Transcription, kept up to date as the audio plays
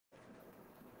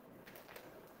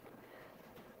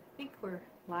think we're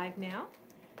live now.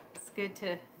 It's good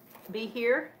to be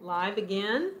here live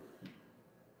again.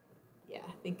 Yeah,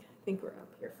 I think we're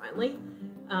up here finally.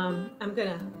 I'm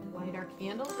gonna light our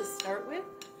candle to start with,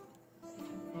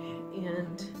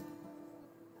 and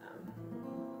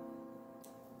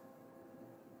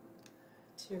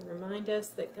to remind us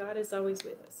that God is always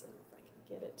with us. And if I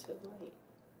can get it to light,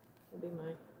 will be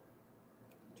my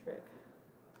trick.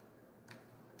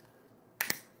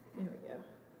 There we go.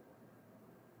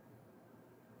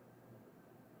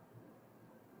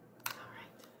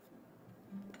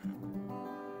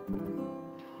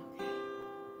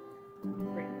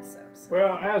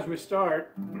 Well, as we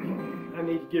start, I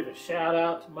need to give a shout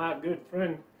out to my good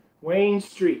friend Wayne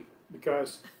Street,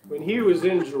 because when he was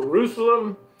in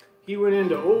Jerusalem, he went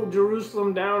into Old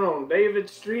Jerusalem down on David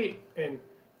Street and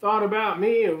thought about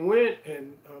me and went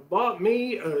and bought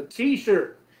me a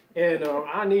t-shirt. And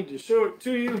I need to show it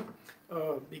to you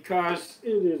because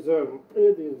it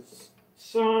is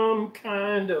some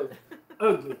kind of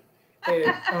ugly.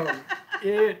 And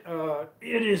it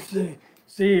is,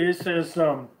 see, it says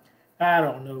I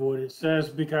don't know what it says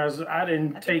because I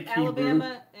didn't take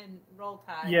Alabama Hebrew. And Roll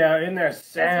Tide. Yeah, isn't that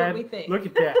sad? That's what we think. Look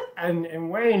at that. and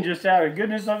Wayne, just out of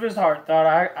goodness of his heart, thought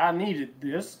I needed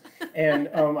this. And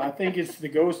I think it's the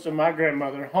ghost of my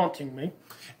grandmother haunting me.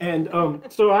 And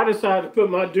so I decided to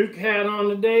put my Duke hat on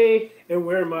today and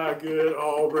wear my good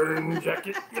Auburn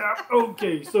jacket. Yeah,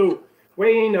 okay. So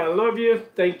Wayne, I love you.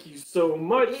 Thank you so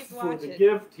much for the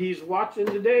gift. He's watching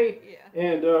today. Yeah.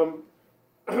 And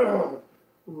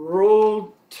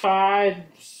Roll Tide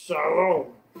Shalom.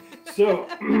 So,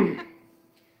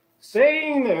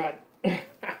 saying that,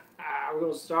 we're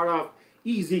going to start off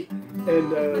easy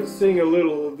and sing a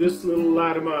little, This Little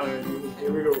Light of Mine.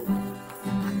 Here we go.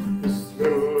 This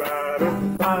little light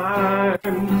of mine,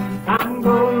 I'm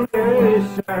going to let it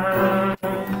shine.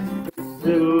 This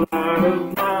little light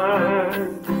of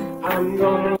mine, I'm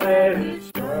going to let it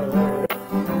shine.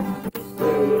 This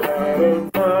little light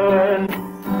of mine,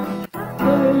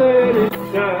 let it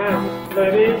shine,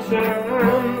 let it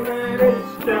shine, let it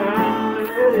shine,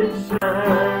 let it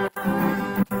shine.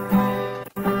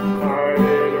 Hide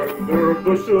it under a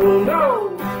bushel, no,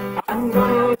 I'm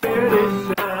gonna let it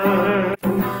shine.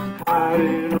 Hide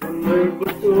it under a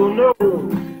bushel, no,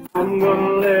 I'm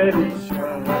gonna let it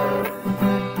shine.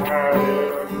 Hide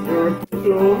it under a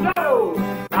bushel, no,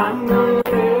 I'm gonna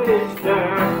let it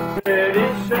shine. Let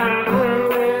it shine,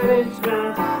 let it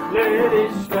shine, let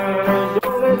it shine.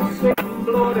 Let's Satan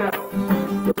blow it out.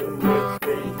 Let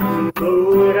Satan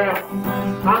blow it out.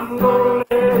 I'm gonna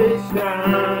let it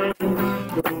shine.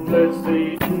 Don't let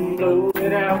Satan blow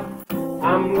it out.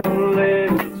 I'm gonna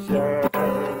let it shine.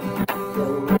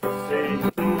 Don't let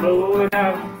Satan blow it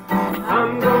out.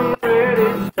 I'm gonna let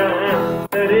it shine.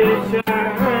 Let it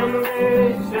shine. Let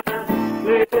it shine.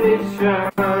 Let it shine.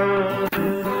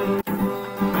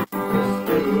 This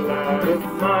little light of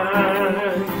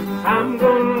mine, I'm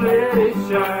gonna let it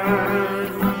shine.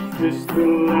 This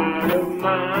little light of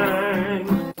mine,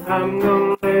 I'm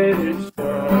gonna let it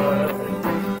shine.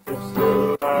 This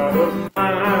little light of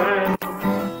mine,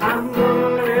 I'm gonna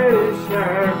let it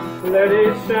shine. Let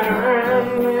it shine,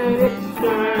 let it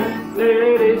shine,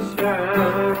 let it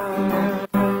shine.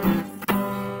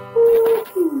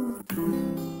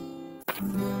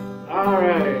 All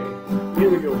right, here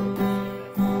we go.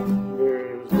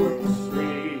 There's a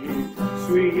sweet,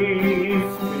 sweet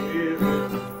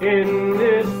spirit in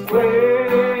this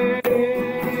place,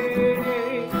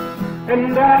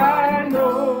 and I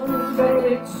know that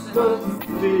it's the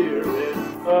Spirit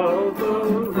of the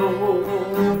Lord.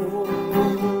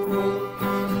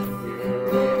 There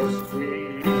are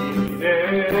sweet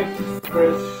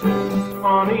expressions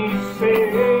on each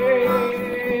face,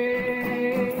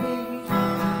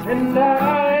 and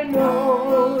I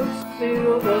know it's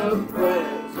still the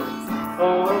presence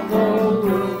of the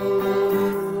Lord.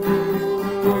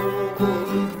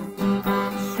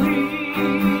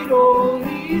 Sweet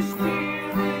Holy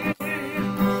Spirit,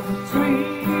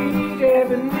 sweet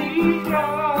heavenly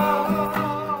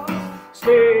God,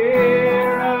 stay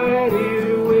right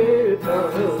here with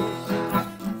us,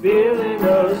 filling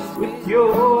us with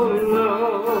your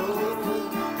love.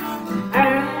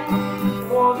 And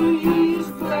for these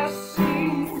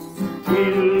blessings, we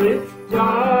lift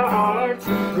our hearts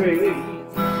and praise.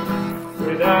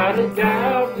 Without a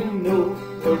doubt, we know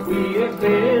that we have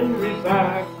been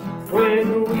revived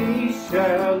when we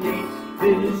shall leave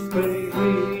this place.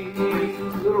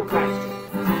 Little pastor.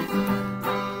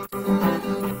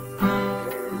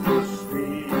 There's a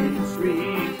sweet,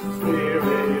 sweet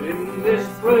spirit in this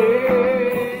place,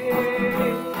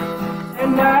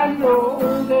 and I I know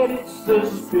that it's the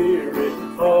Spirit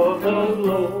of the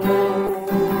Lord.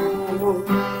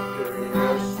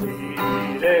 Their sweet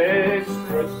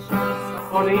expressions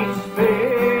on each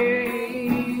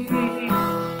face,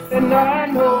 and I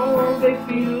know they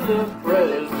feel the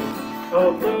presence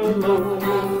of the Lord.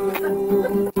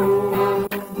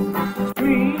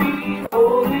 Sweet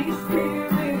Holy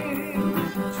Spirit,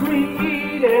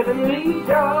 sweet heavenly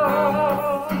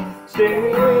God,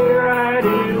 stay right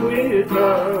here with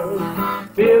us,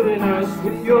 filling us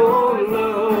with your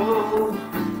love.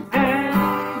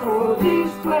 And for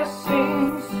these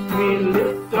blessings, we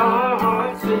lift our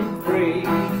hearts in praise.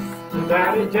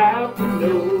 Without a doubt, we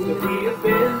know that we have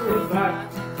been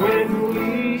revived when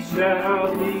we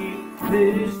shall leave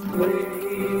this place.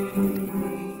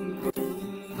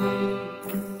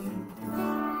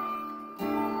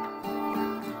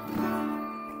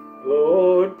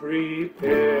 Lord,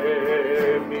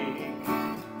 prepare me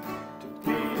to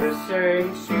be a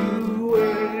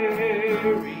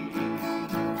sanctuary,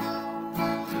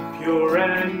 pure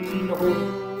and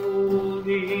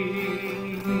holy,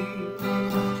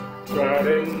 tried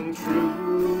and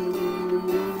true,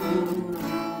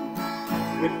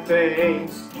 with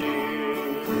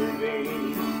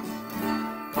thanksgiving.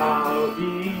 I'll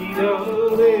be a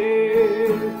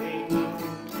living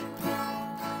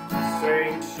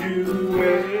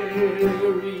sanctuary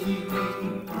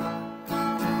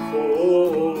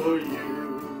for you.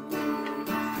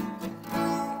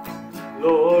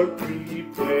 Lord,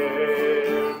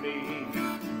 prepare me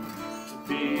to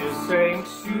be a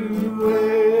sanctuary,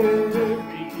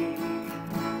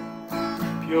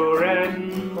 pure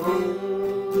and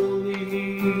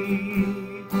holy,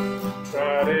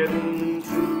 tried and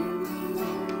true,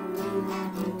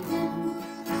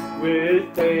 with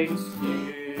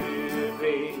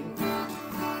thanksgiving.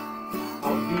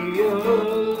 I'll be a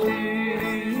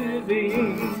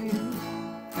living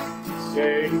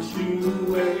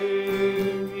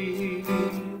sanctuary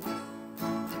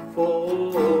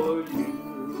for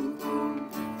you.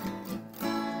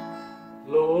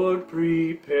 Lord,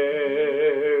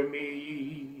 prepare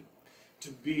me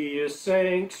to be a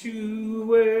sanctuary,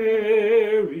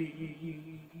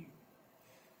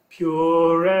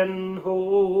 pure and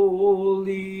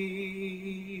holy,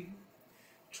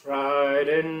 tried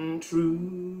and true,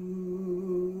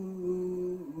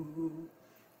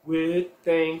 with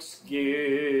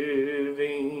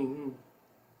thanksgiving.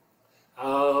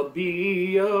 I'll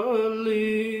be a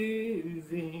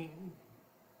living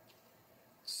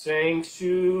sanctuary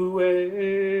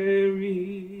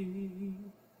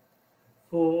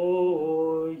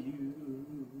for you.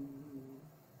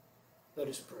 Let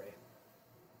us pray.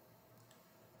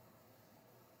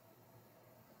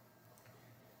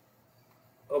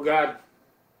 Oh God,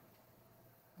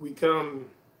 we come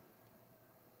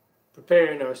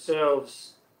preparing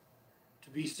ourselves to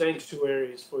be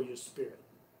sanctuaries for your Spirit.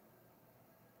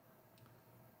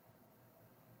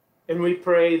 And we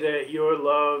pray that your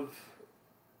love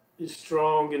is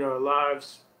strong in our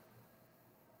lives.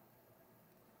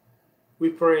 We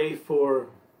pray for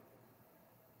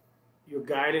your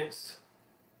guidance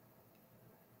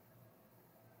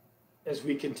as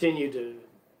we continue to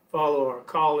follow our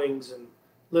callings and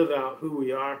live out who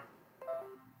we are.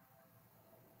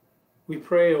 We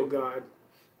pray, oh God,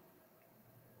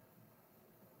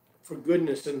 for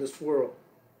goodness in this world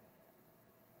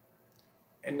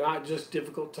and not just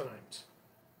difficult times.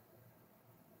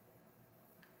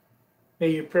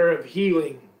 May your prayer of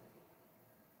healing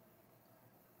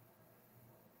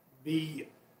be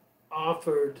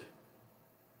offered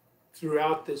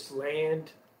throughout this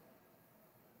land,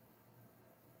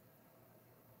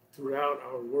 throughout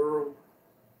our world.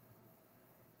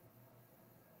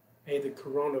 May the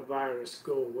coronavirus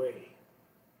go away,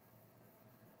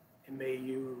 and may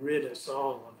you rid us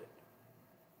all of it.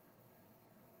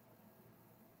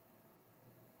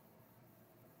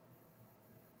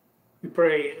 We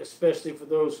pray especially for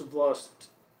those who've lost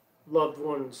loved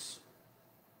ones.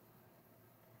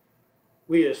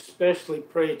 We especially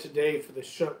pray today for the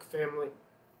Shuck family.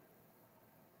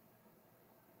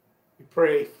 We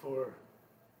pray for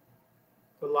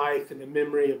the life and the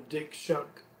memory of Dick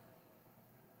Shuck.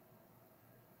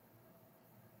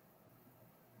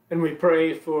 And we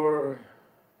pray for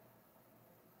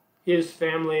his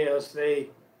family as they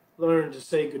learn to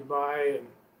say goodbye and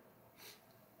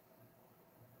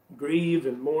grieve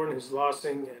and mourn his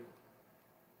lossing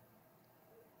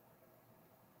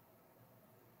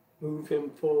and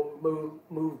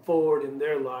move forward in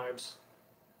their lives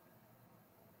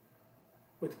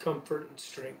with comfort and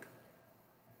strength.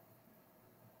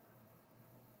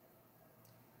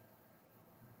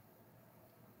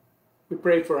 We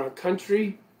pray for our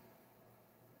country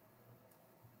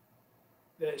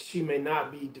that she may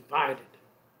not be divided,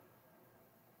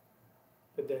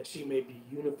 but that she may be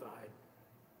unified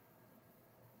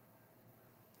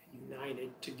and united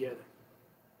together.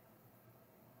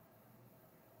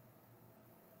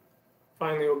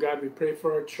 Finally, oh God, we pray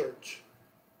for our church,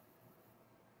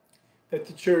 that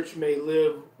the church may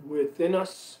live within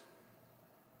us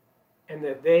and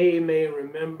that they may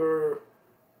remember,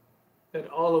 that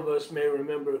all of us may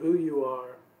remember who you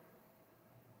are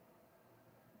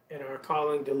and our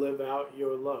calling to live out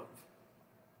your love.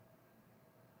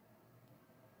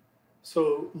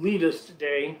 So lead us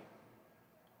today.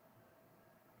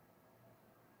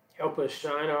 Help us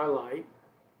shine our light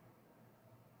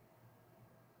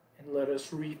and let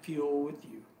us refuel with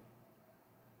you.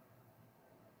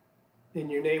 In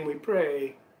your name we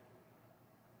pray.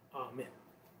 Amen.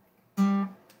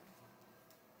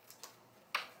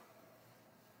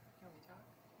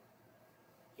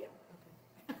 Yeah.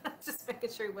 Okay. Just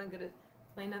making sure we wasn't going to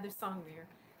play another song there.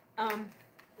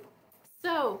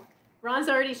 So Ron's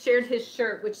already shared his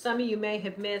shirt, which some of you may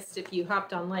have missed if you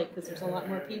hopped on late because there's a lot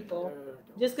more people.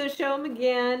 Just going to show him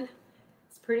again.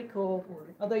 It's pretty cool,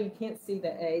 although you can't see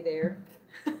the A there.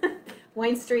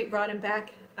 Wayne Street brought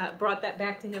that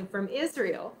back to him from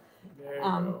Israel. There you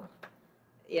go.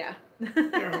 Yeah.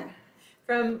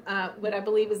 From what I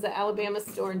believe is the Alabama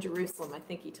store in Jerusalem, I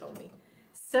think he told me.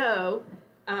 So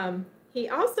he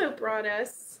also brought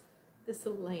us this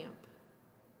lamp,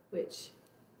 which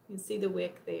you can see the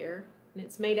wick there, and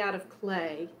it's made out of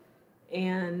clay,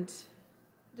 and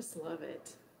I just love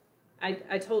it.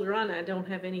 I told Ron I don't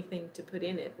have anything to put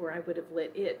in it, or I would have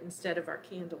lit it instead of our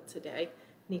candle today.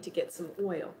 Need to get some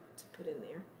oil to put in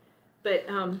there.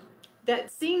 But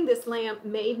seeing this lamp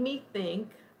made me think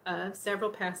of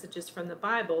several passages from the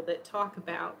Bible that talk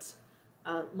about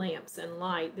lamps and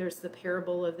light. There's the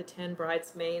parable of the 10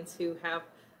 bridesmaids who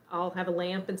all have a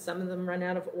lamp, and some of them run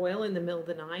out of oil in the middle of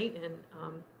the night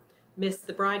and miss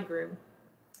the bridegroom.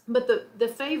 But the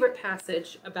favorite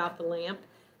passage about the lamp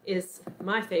is,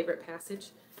 my favorite passage,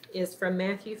 is from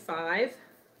Matthew 5.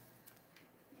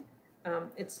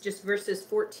 It's just verses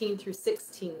 14 through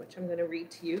 16, which I'm going to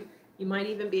read to you. You might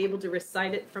even be able to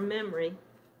recite it from memory.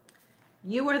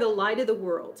 You are the light of the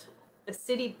world. A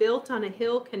city built on a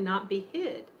hill cannot be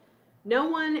hid. No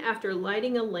one, after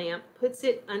lighting a lamp, puts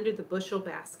it under the bushel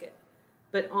basket,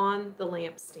 but on the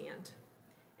lampstand,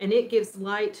 and it gives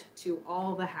light to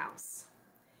all the house.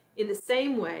 In the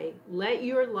same way, let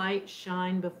your light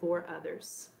shine before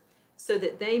others, so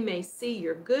that they may see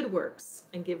your good works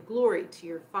and give glory to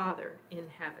your Father in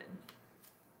heaven.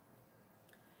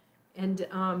 And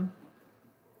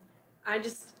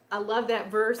I love that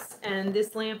verse, and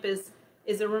this lamp is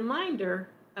a reminder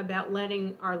about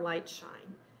letting our light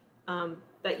shine.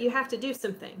 But you have to do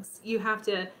some things. You have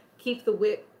to keep the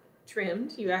wick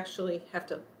trimmed. You actually have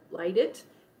to light it,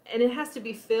 and it has to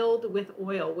be filled with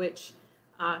oil, which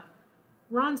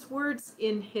Ron's words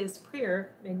in his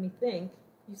prayer made me think.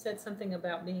 You said something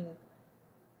about being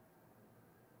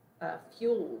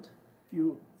fueled.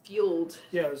 Fueled.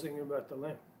 Yeah, I was thinking about the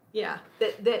lamp. Yeah,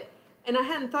 and I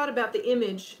hadn't thought about the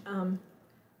image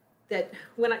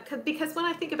because when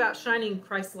I think about shining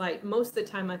Christ's light, most of the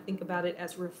time I think about it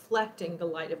as reflecting the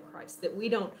light of Christ. That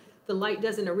the light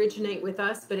doesn't originate with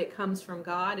us, but it comes from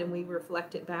God, and we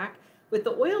reflect it back. With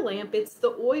the oil lamp, it's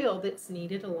the oil that's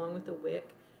needed along with the wick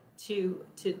to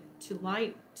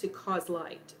cause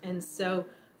light. And so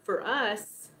for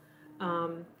us,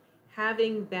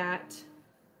 having that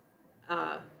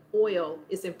oil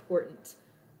is important.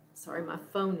 Sorry, my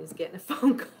phone is getting a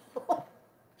phone call.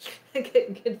 I'm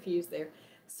getting confused there.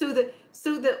 So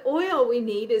the oil we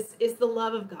need is the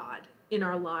love of God in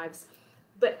our lives.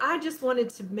 But I just wanted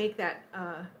to make that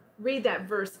read that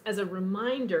verse as a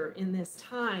reminder in this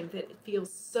time that it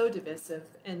feels so divisive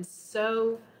and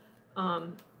so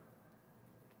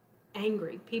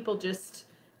angry. People just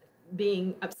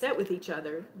being upset with each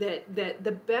other. That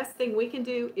the best thing we can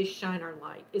do is shine our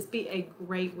light, is be a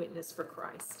great witness for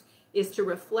Christ, is to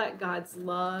reflect God's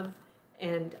love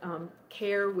and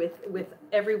care with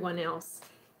everyone else.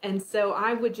 And so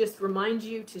I would just remind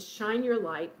you to shine your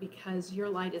light, because your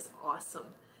light is awesome,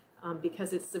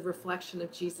 because it's the reflection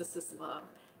of Jesus's love.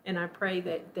 And I pray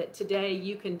that today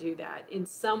you can do that in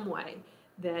some way,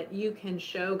 that you can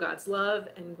show God's love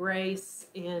and grace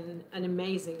in an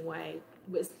amazing way,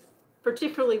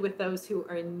 particularly with those who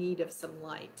are in need of some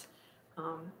light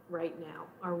right now.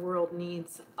 Our world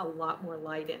needs a lot more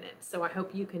light in it. So I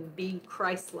hope you can be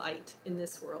Christ's light in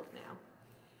this world now.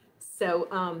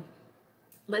 So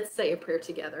let's say a prayer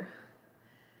together.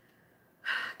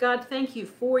 God, thank you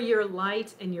for your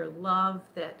light and your love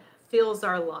that fills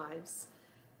our lives,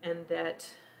 and that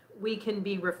we can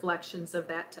be reflections of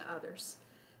that to others.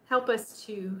 Help us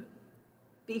to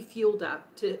be fueled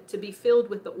up, to be filled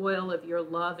with the oil of your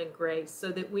love and grace,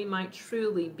 so that we might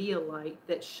truly be a light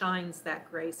that shines that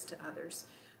grace to others.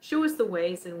 Show us the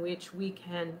ways in which we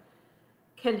can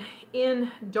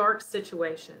in dark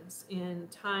situations, in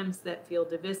times that feel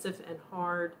divisive and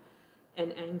hard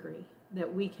and angry,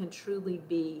 that we can truly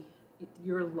be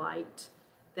your light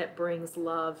that brings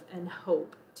love and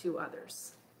hope to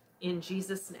others. In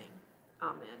Jesus' name,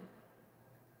 amen.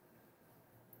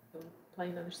 We'll play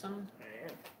another song? I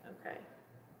am. Okay.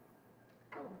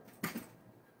 Oh.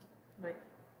 Wait.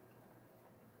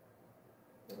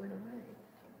 It went away.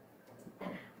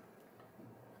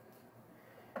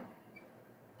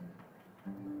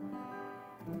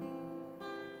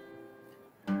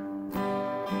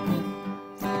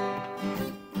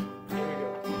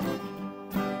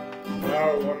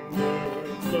 I wonder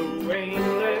it's so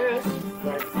aimless,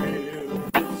 like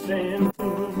this sin.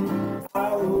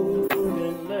 I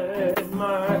wouldn't let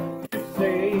my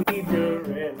Savior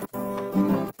in.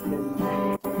 And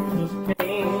Jesus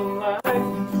came like a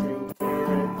stranger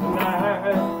in the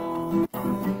night.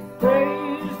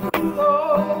 Praise the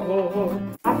Lord,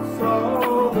 I saw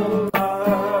the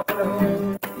light.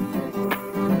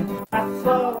 I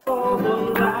saw the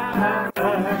light.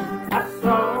 I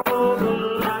saw the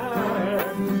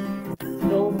light.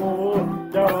 No more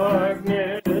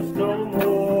darkness, no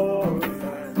more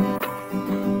night.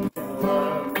 Now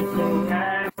I'm so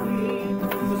happy,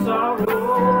 the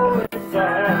sorrow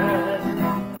inside.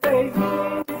 Praise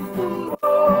the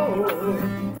Lord,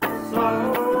 I saw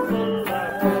the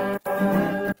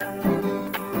light.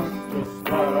 Just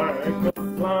like a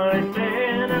blind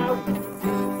man out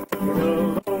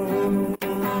alone,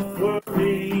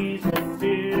 worries and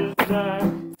fears I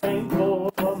think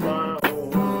for my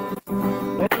own.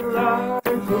 And like a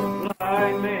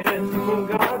blind man, when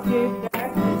God gave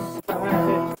back his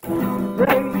sight,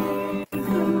 praise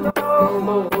the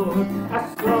Lord, I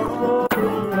saw the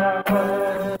light.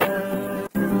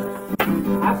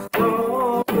 I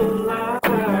saw the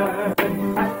light.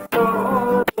 I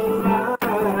saw the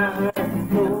light.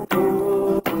 No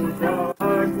more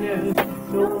darkness,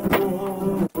 no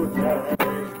more night.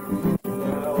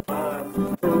 Now I'm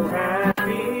so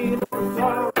happy, no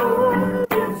sorrow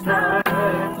inside.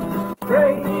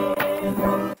 Praise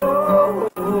the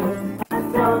Lord, I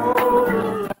saw the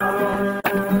light.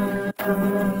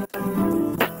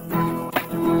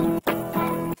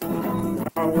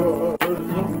 I was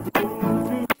looking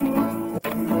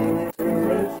to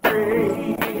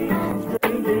straight is the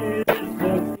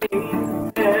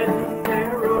gate and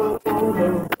narrow the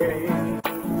way.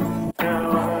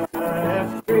 Now I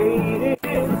straight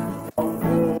in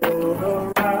over the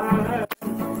right.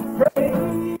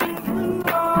 Praise the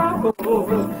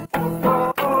Lord, I saw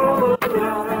the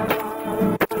light.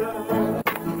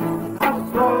 I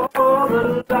saw the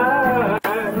light.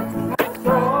 I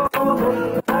saw the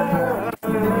light.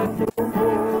 No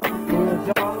more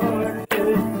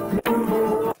darkness, no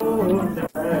more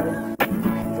night.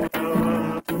 Now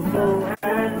I'm so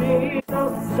happy, no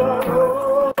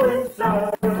sorrow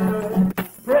inside.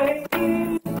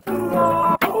 Praise the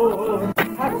Lord,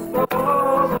 I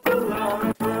saw the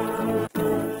light.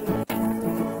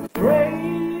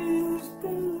 Praise the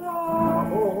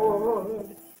Lord,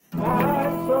 I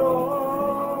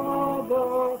saw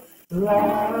the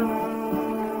light.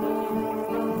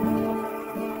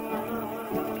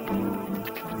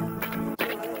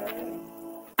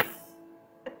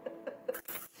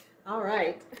 All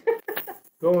right.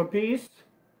 Go in peace?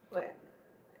 What?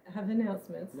 I have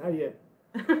announcements. Not yet.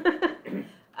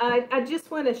 I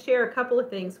just want to share a couple of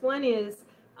things. One is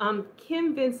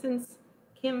Kim Vincent's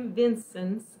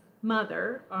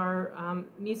mother, our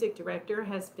music director,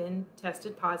 has been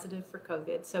tested positive for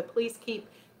COVID. So please keep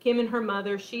Kim and her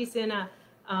mother. She's in a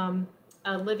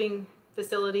living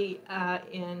facility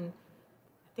in,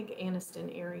 I think,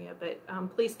 Anniston area. But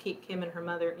please keep Kim and her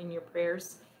mother in your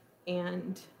prayers.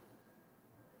 And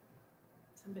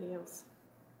somebody else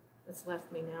that's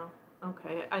left me now.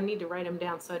 Okay, I need to write them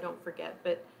down so I don't forget.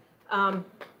 But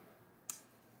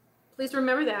please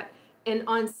remember that. And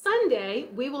on Sunday,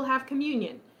 we will have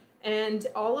communion. And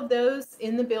all of those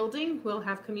in the building will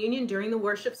have communion during the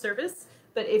worship service.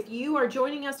 But if you are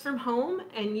joining us from home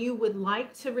and you would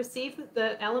like to receive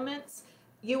the elements,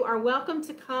 you are welcome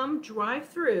to come drive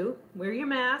through, wear your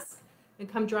mask, and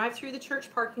come drive through the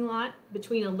church parking lot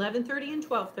between 11:30 and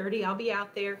 12:30. I'll be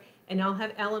out there and I'll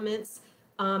have elements.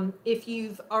 If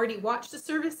you've already watched the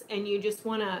service and you just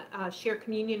want to share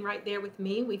communion right there with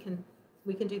me, we can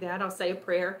do that. I'll say a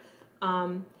prayer.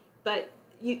 But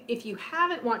if you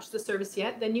haven't watched the service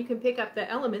yet, then you can pick up the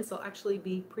elements. They'll actually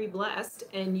be pre-blessed,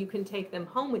 and you can take them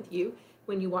home with you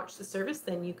when you watch the service.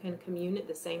 Then you can commune at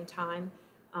the same time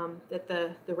that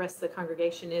the rest of the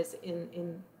congregation is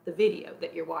in the video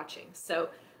that you're watching. So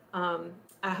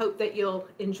I hope that you'll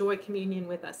enjoy communion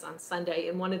with us on Sunday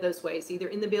in one of those ways, either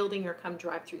in the building or come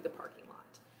drive through the parking lot.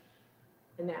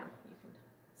 And now you can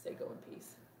say go in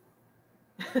peace.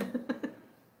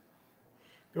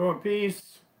 Go in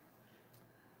peace.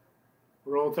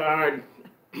 Roll Tide.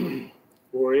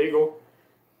 War Eagle.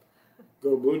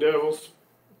 Go Blue Devils.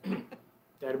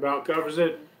 That about covers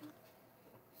it.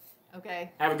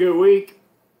 Okay. Have a good week.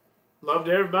 Love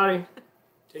to everybody.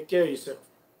 Take care of yourself.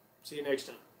 See you next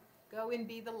time. Go and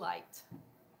be the light.